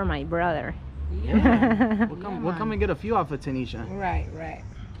one for my brother. Yeah. We'll come and get a few off of Tanisha. Right.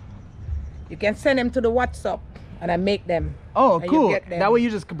 You can send them to the WhatsApp, and I make them. Oh, And you cool. get them. That way you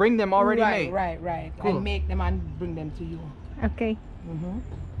just bring them already made. Right. Cool. I make them and bring them to you. Okay.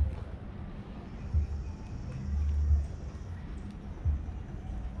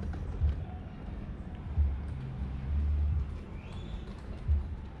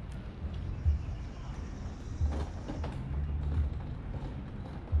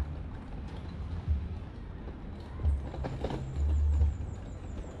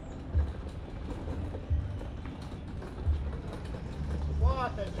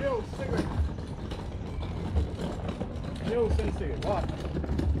 Water. Joe, cigarette. Joe, send cigarette. What?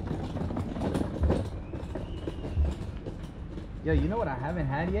 Yo, you know what I haven't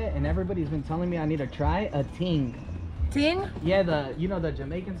had yet, and everybody's been telling me I need to try a ting. Ting? Yeah, the the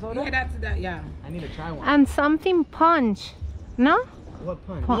Jamaican soda. Yeah, that's that. Yeah. I need to try one. And something punch, no? What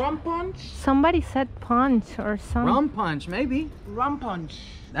punch? Rum punch. Somebody said punch or something. Rum punch, maybe. Rum punch.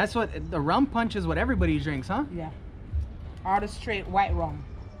 That's what the rum punch is. What everybody drinks, huh? Yeah. Or the straight white rum.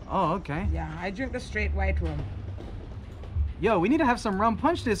 Oh, okay. Yeah, I drink the straight white rum. Yo, we need to have some rum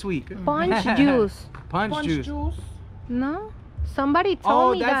punch this week. Punch juice. Punch juice. No? Somebody told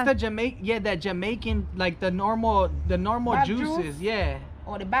Oh, me that's that. the Jamaican. Yeah, that Jamaican, like the normal Bag juices. juice? Yeah.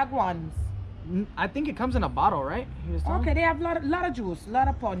 Or the bag ones. I think it comes in a bottle, right? He was telling me. Okay, they have lot of juice, lot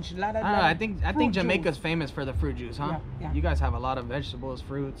of punch, lot of. I don't know. I think fruit Jamaica's juice. famous for the fruit juice, huh? Yeah. You guys have a lot of vegetables,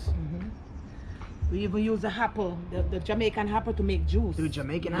 fruits. We even use the apple, the Jamaican apple to make juice. Dude,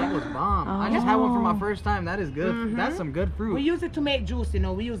 Jamaican apple's bomb. I just had one for my first time. That is good. That's some good fruit. We use it to make juice, you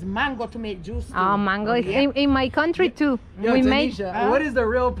know. We use mango to make juice too. Oh, mango is in my country too. Yo, we Tanisha, make. what is the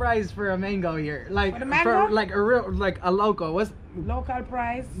real price for a mango here? Like For the mango? like a real a local. What's Local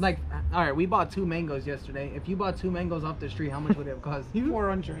price, like? All right, we bought 2 mangoes yesterday. If you bought 2 mangoes off the street, how much would it have cost you?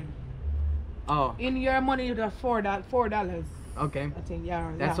 400. Oh, In your money, the $4. okay. I think,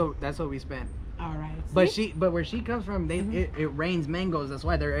 yeah. That's what we spent. All right. But See? but where she comes from, it rains mangoes. That's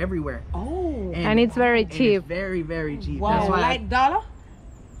why they're everywhere. Oh. And it's very and cheap. It's very very cheap. Wow. That's why. Like dollar?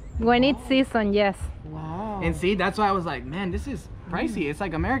 When it's season, yes. Wow. And see, that's why I was like, man, this is pricey. It's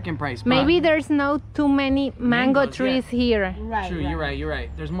like American price. but- Maybe there's no too many mango Mangoes, trees here. Right. True, you're right. You're right.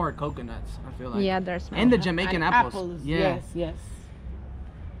 There's more coconuts. I feel like. Yeah, there's. And the Jamaican And apples. Yeah. Yes.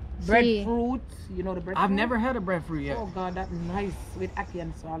 See. Breadfruit. You know the breadfruit? I've never had a breadfruit yet. Oh God, that's nice with ackee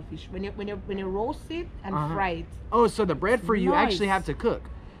and saltfish. When you roast it and Uh-huh. fry it. Oh, so the breadfruit you actually Nice. have to cook.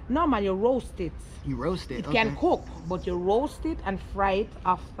 No man, you roast it. You roast it. It okay. can cook, but you roast it and fry it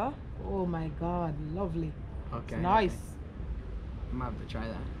after. Oh my God, lovely. Okay. It's nice. okay. I'm gonna have to try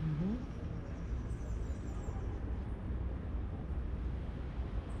that.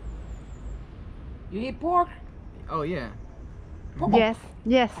 You eat pork? Oh yeah. Pork?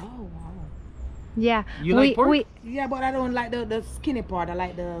 Yes. Oh wow. Yeah. You like pork? Yeah, but I don't like the skinny part. I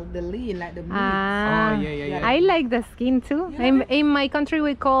like the lean, like the meat. Ah. Oh yeah. I like the skin too. In my country,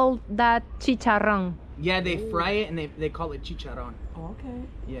 we call that chicharrón. Yeah, they fry it and they call it chicharrón. Okay.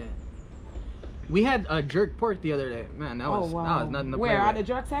 Yeah. We had a jerk pork the other day. Man, that was nothing to play Where at the with.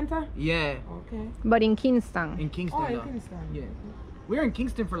 jerk center? Yeah, Okay. But in Kingston. in Kingston Oh, in though. Kingston. Yeah. We were in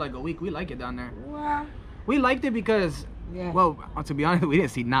Kingston for like a week. We like it down there. Wow. We liked it because, Yeah. well, to be honest, we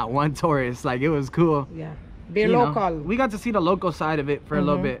didn't see not one tourist. Like, it was cool. Yeah. They're You know, local. we got to see the local side of it for a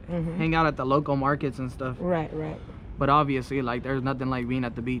little bit. mhm. Hang out at the local markets and stuff. Right. But obviously, like, there's nothing like being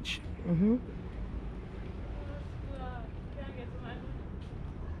at the beach. Mm-hmm.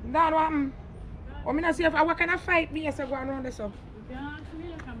 That one. Oh, me not see if I can fight me. Yes, I go around there so.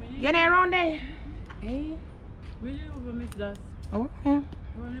 You know around there? Hey. Will you over miss that? Oh. When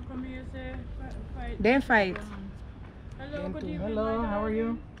you come here, say fight. Then fight. Hello, good evening. Hello, my how are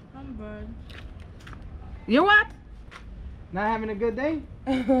you? darling. I'm bad. You what? Not having a good day?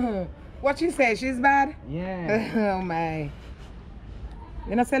 What she say? She's bad? Yeah. Oh my.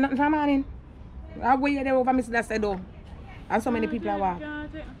 You not say nothing for morning? I'll go here there over Miss That said though. And so many people are walk.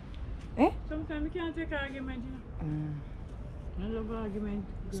 Eh? Sometimes you can't take argument. You know? I love argument.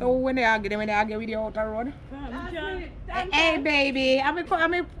 So when they argue with you out the road? Hey baby, I'm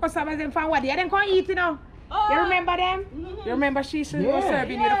customers from what? They didn't come eat, you know. You remember them? You remember she was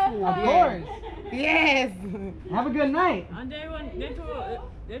serving you the food? Of course. Yes. Have a good night. And they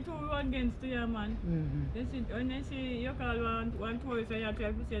two run against you, man. When they see you call one tourist, so you have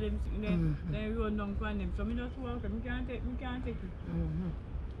to say them, they run down for them. So I just walk, I can't take it.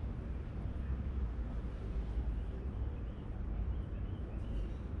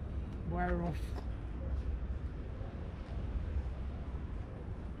 Boy, rough.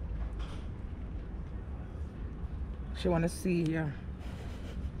 She wanna see you.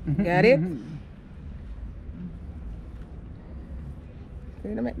 Get it? You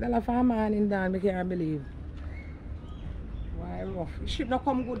make the for a man in down, I can't believe. Why rough? The ship not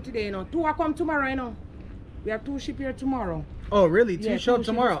come good today, you know. 2 will come tomorrow, you know. We have 2 ship here tomorrow. Oh, really? Yeah, 2 show two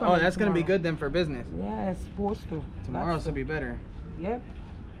tomorrow? ships Oh, coming that's going to be tomorrow. good then for business. Yeah, it's supposed to. Tomorrow That's should be better. Yep.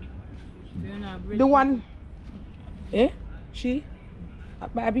 They're not The one. Eh? She?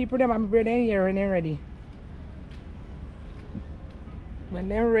 My people them I'm bread in here and they're ready. When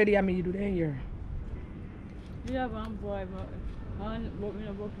they're ready, I mean do them here. We have one boy, but me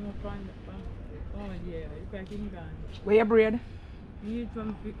not working up on. Oh yeah, you can keep going. Where your bread? You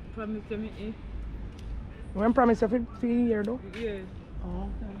from me. When promise of it 3 years though? Yes. Oh,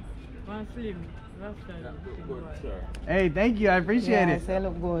 One slim. Rasta. Hey, thank you. I appreciate yeah, it. say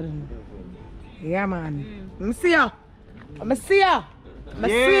look good. Yeah, man. Let me see ya. Let me see ya. Let me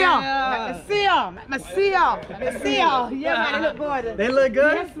see ya. Let me see ya. Let me see ya. Let me see ya. Yeah, man, they look good. They look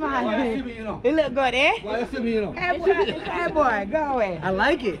good? Yes, man. They look good, eh? Hey, boy, go away. I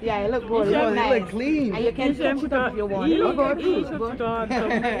like it. Yeah, it look good. They It look nice. look clean. And you can put it up if you want. It look good. It look good.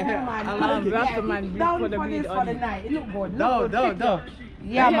 Yeah, man. I like it. Rasta man Keep beat down for the for beat this on for the it. night. It look good. No.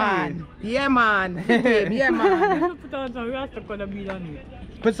 Yeah, man. Yeah, man. Yeah, man. Put on some Rasta for the beat on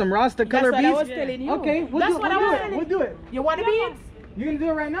it. Put some Rasta That's color what I was beads. telling you. Okay, That's what I was telling you. We'll do it. You want the beads? You gonna do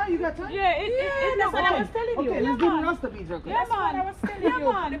it right now? You got time? Yeah, it That's what I was telling you. Okay, let's do the Rasta beads real quick. Yeah, That's what I man. was telling Yeah,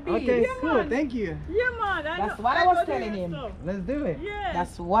 you. man. The beads. Okay, Yeah, cool. man. Thank you. Yeah, man. That's what I was telling him. Let's do it. Yeah.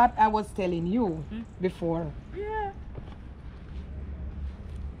 That's what I was telling you before. Yeah.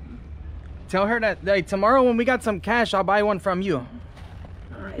 Tell her that like, tomorrow when we got some cash, I'll buy one from you.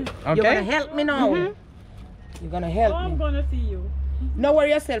 You're gonna Okay? help me now. You're gonna Oh, help I'm me. gonna see you. No worry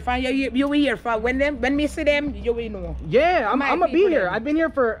yourself, and you will hear from when me see them, you will know. Yeah, I'm My gonna be people here. then. I've been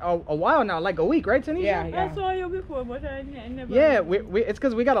here for a while now, like a week, right, Tanisha? Yeah, I yeah. saw you before, but I never. Yeah, it's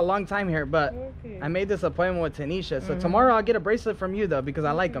because we got a long time here, but Okay. I made this appointment with Tanisha. So tomorrow I'll get a bracelet from you though because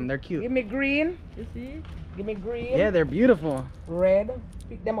I like them. They're cute. Give me green. You see? Give me green. Yeah, they're beautiful. Red.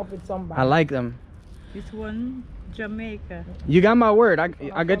 Pick them up with some I like them. This one, Jamaica. You got my word.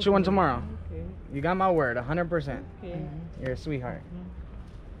 I'll get you one tomorrow. Okay. You got my word, 100%. Okay. You're a sweetheart.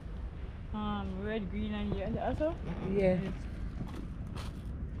 Red, green, and yellow. Also? Yeah.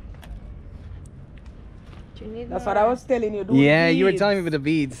 You need That's more. what I was telling you. Do Yeah, the you were beads. telling me with the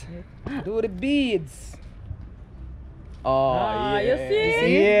beads. Do the beads. Oh, Ah, yeah. you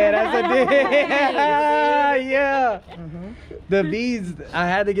see? Yeah, that's a yeah. The beads. I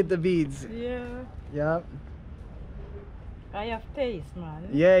had to get the beads. Yeah. Yep. I have taste, man.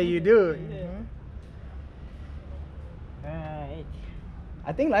 Yeah, you do. Yeah. Right.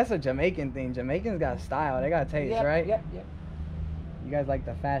 I think that's a Jamaican thing. Jamaicans got style. They got taste, Yep, right? Yep, yep. You guys like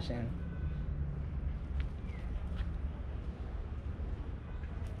the fashion.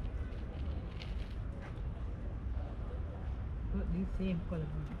 Put the same color.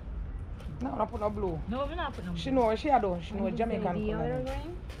 No, I put no blue. No, we're not putting no. She know, she a do. She know Jamaican The other color.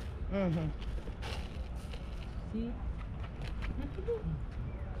 green? Mm-hmm. See?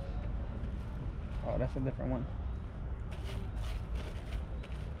 Oh, that's a different one.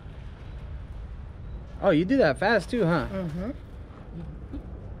 Oh, you do that fast too, huh? Mm-hmm.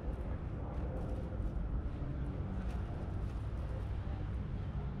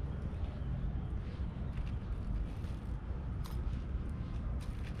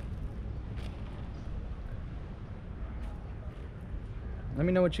 Let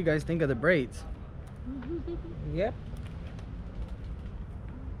me know what you guys think of the braids. Yep.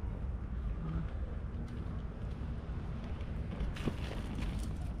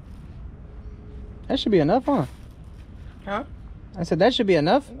 That should be enough, huh? Huh? I said that should be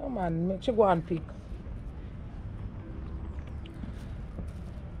enough. No man, make sure go and pick.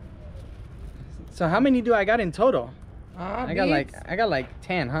 So how many do I got in total? I got beads. like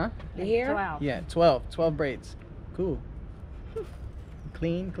 10, huh? The hair. 12. Yeah, 12 braids. Cool.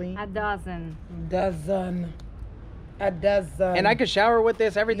 Clean. A dozen. Dozen. A dozen. And I could shower with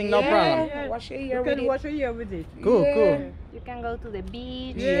this, everything, no problem. Yeah. Wash your hair You with can it. wash your hair with it. Cool, Yeah. cool. You can go to the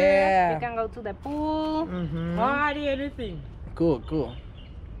beach. Yeah. You can go to the pool. Mm-hmm. Hardly anything. Cool.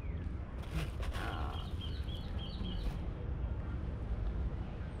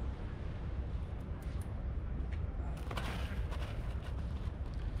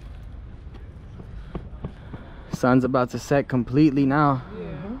 Sun's about to set completely now. Yeah.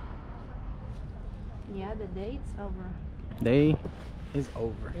 Yeah, the date's over. Day is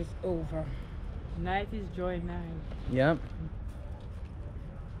over. It's over. Night is joy night. Yep.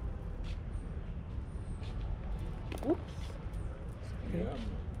 Oops.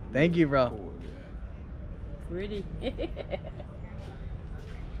 Thank you, bro. Pretty. It's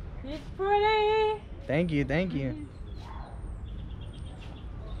pretty. Thank you.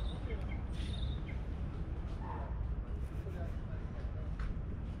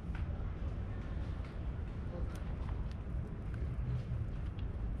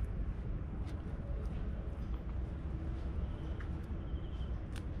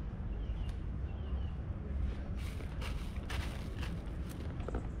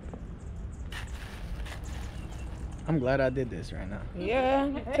 I'm glad I did this right now. Yeah,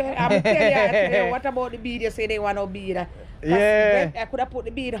 I'm telling you, what about the bead? You say they want no bead. Yeah. I could have put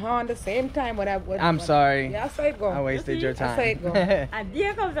the bead on the same time when I was. I'm sorry. Yeah, I saw it go. I wasted your time. I saw it go. And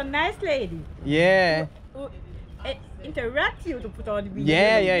there comes a nice lady Yeah. who interacts you to put on the bead.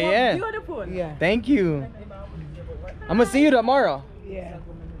 Yeah, You yeah, look yeah. Beautiful. Yeah. Thank you. I'm gonna see you tomorrow. Yeah.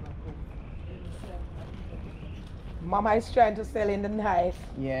 Mama is trying to sell in the knife.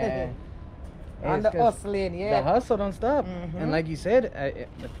 Yeah. And It's the 'cause hustling, The yeah. hustle don't stop. Mhm. And like you said,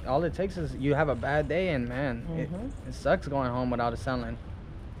 all it takes is you have a bad day, and man, it sucks going home without a selling.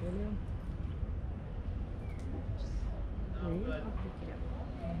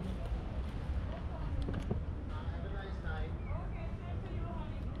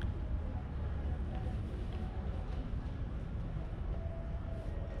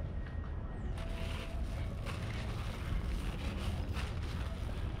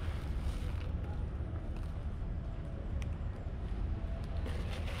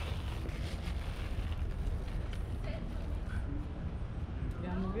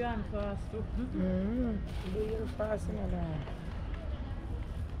 Yeah, I'm going fast too. Do you fast in that?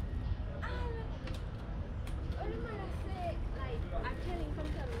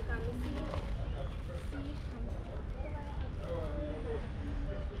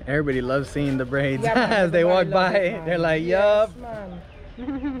 Everybody loves seeing the braids Yeah, man, as they walk everybody by. loves it, They're man. like, Yes, yup.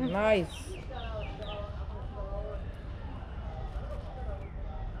 man. Nice.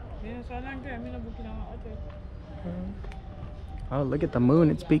 Yeah, so I don't care. I'm not booking out. Oh, look at the moon.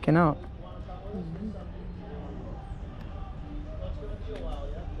 It's peeking out.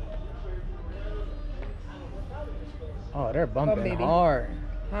 Oh, they're bumping baby. hard.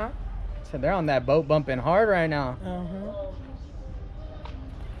 Huh? So they're on that boat bumping hard right now. Uh-huh.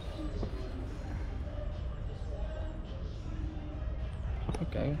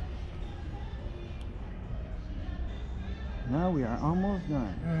 Okay. Now we are almost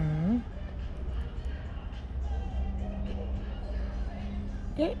done.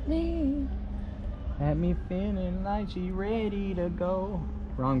 Get me. Had me feeling like she ready to go.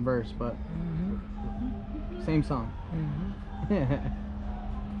 Wrong verse, but same song.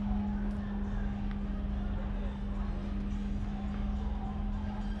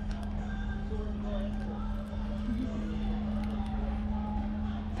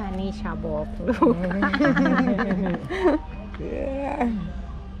 Tanishaบอก Yeah.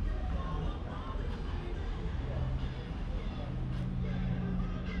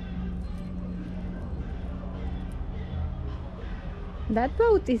 That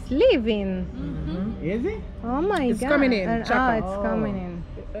boat is leaving. Is it? Oh my It's god. coming in, Oh, Chaka. it's coming in.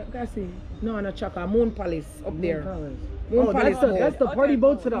 Let's see. No, no, Chaka. Moon Palace up there. Oh, Moon that's Palace. the party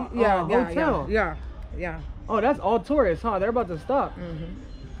boat to the yeah, yeah, hotel. yeah, yeah. Oh, that's all tourists, huh? They're about to stop.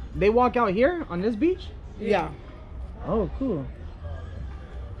 They walk out here on this beach? Yeah. Oh, cool.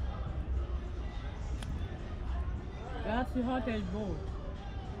 That's the hotel boat.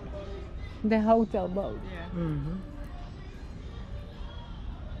 The hotel boat. Yeah.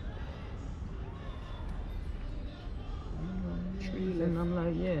 And I'm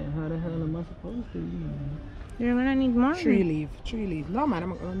like, yeah, how the hell am I supposed to? You're gonna need more? Tree leaf. Tree leaf. No, man, I'm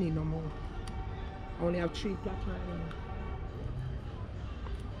not gonna need no more. I only have 3 plots right now.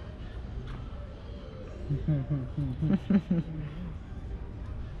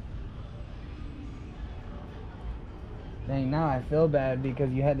 Dang, now I feel bad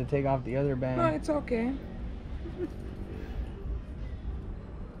because you had to take off the other band. No, it's okay.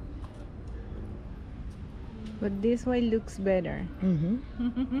 But this way looks better.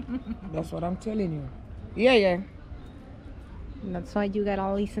 That's what I'm telling you. Yeah, yeah. That's why you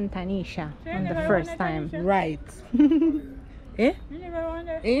gotta listen Tanisha Say on the never first wanna time. Tanisha. Right. Eh? You never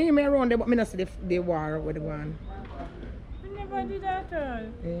wonder. Eh, me around there, but me not see the war with the one. You never did that at all.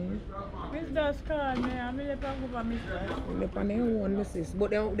 Eh? Miss Dust called me. I'm going to go for Miss Dust. Me on their own, missus.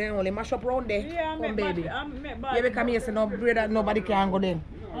 But they only mash up round there. Yeah, Come, baby. make bad. Yeah, because me say no brother, nobody can go there.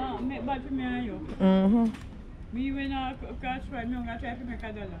 Make bad for me and you. Me when I catch right, me going to try to make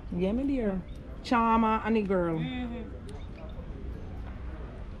 $1. Yeah, me dear. Charmer and the girl.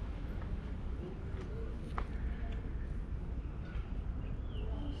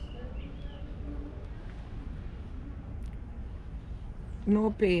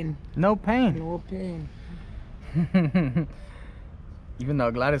 No pain. No pain. No pain. Even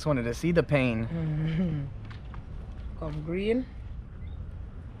though Gladys wanted to see the pain. Come green.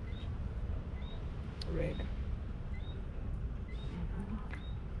 Red.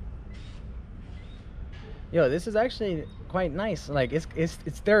 Yo, this is actually quite nice. Like it's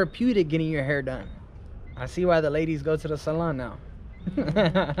therapeutic getting your hair done. I see why the ladies go to the salon now.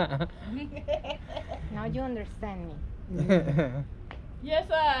 Now you understand me. Yes,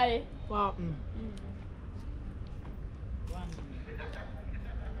 I. Wow.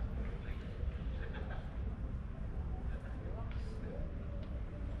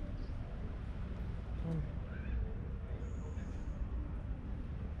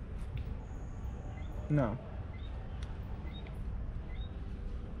 No.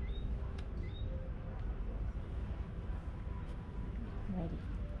 Ready.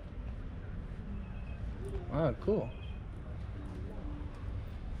 Oh, cool.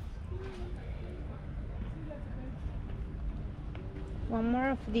 One more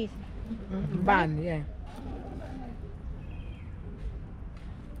of this. Band, yeah.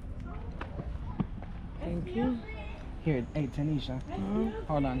 Thank you. Here, hey Tanisha.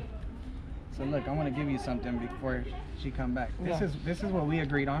 Hold on. So look, I want to give you something before she come back. Yeah. This is what we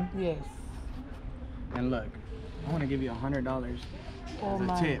agreed on. Yes. And look, I want to give you $100 Oh as a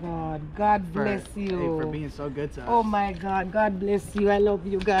my tip God. God for, bless you. for being so good to us. Oh my God. God bless you. I love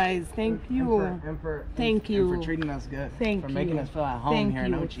you guys. Thank you. Thank you. And for treating us good. Thank for you. making us feel at home Thank here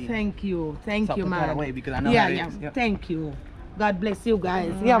in you. Ochi. Thank you. Thank So you, put man. that away because I know yeah, how it yeah. is. Yep. Thank you. God bless you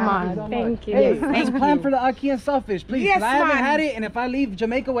guys. Yeah, man. Thank you. Hey, Thank let's plan you. for the Aki and Saltfish, please. Yes, 'cause I haven't man. had it, and if I leave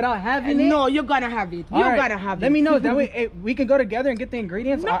Jamaica without having it, No, you're gonna have it. all You're right, gonna have it. Let me know. That way we can go together and get the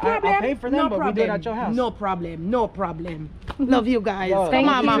ingredients. No problem. I'll pay for them, no but problem. we do it at your house. No problem. No problem. Love you guys. Yo, Come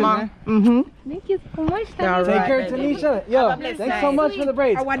on, thank you, mama. Thank you so much. All Tanisha. Take right, care, baby. Tanisha. Yo, Have a blessed thanks so night. much for the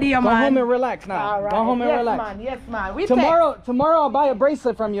braids. How are you, Go man? home and relax now. All right. Go home and yes, relax. Man. Yes, man. We Tomorrow I'll buy a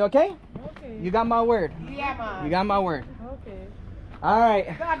bracelet from you, okay? Okay. You got my word. text. Yeah, man. You got my word. Okay. All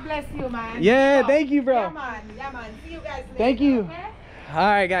right. God bless you, man. Yeah, thank you, bro. Yeah, man. Yeah, man. See you guys later. Thank you. Okay? All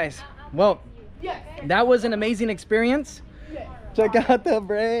right, guys. Well, Yes. that was an amazing experience. Check out the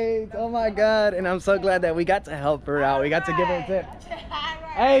braids. Oh my God. And I'm so glad that we got to help her out. We got to give her a tip.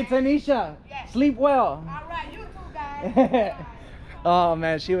 Hey, Tanisha, sleep well. All right, you too, guys. Oh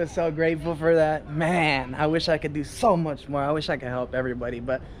man, she was so grateful for that. Man, I wish I could do so much more. I wish I could help everybody,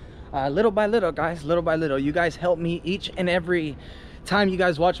 but little by little, guys, little by little, you guys help me each and every time you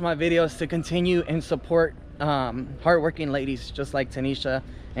guys watch my videos to continue and support hardworking ladies just like Tanisha,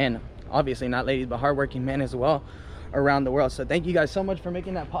 and obviously not ladies, but hardworking men as well around the world. So thank you guys so much for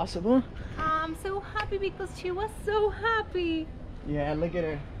making that possible. I'm so happy because she was so happy. Yeah, look at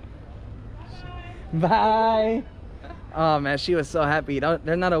her. Bye. Oh man, she was so happy.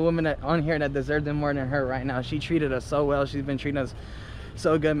 There's not a woman on here that deserves it more than her right now. She treated us so well. She's been treating us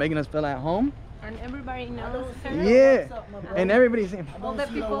so good, making us feel at home. And everybody knows her. Yeah, and everybody's saying, All the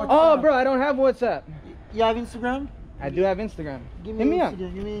people. oh bro, I don't have WhatsApp. You have Instagram? I do have Instagram. Give Hit me up.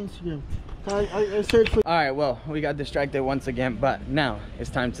 Instagram. Give me Instagram. I search for. All right, well, we got distracted once again, but now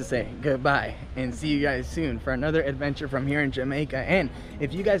it's time to say goodbye and see you guys soon for another adventure from here in Jamaica. And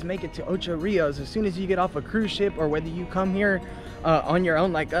if you guys make it to Ocho Rios, as soon as you get off a cruise ship, or whether you come here on your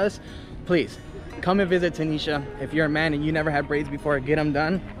own like us, please come and visit Tanisha. If you're a man and you never had braids before, get them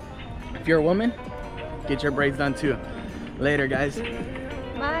done. If you're a woman, get your braids done too. Later, guys.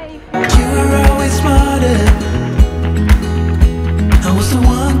 Bye. You were always smarter.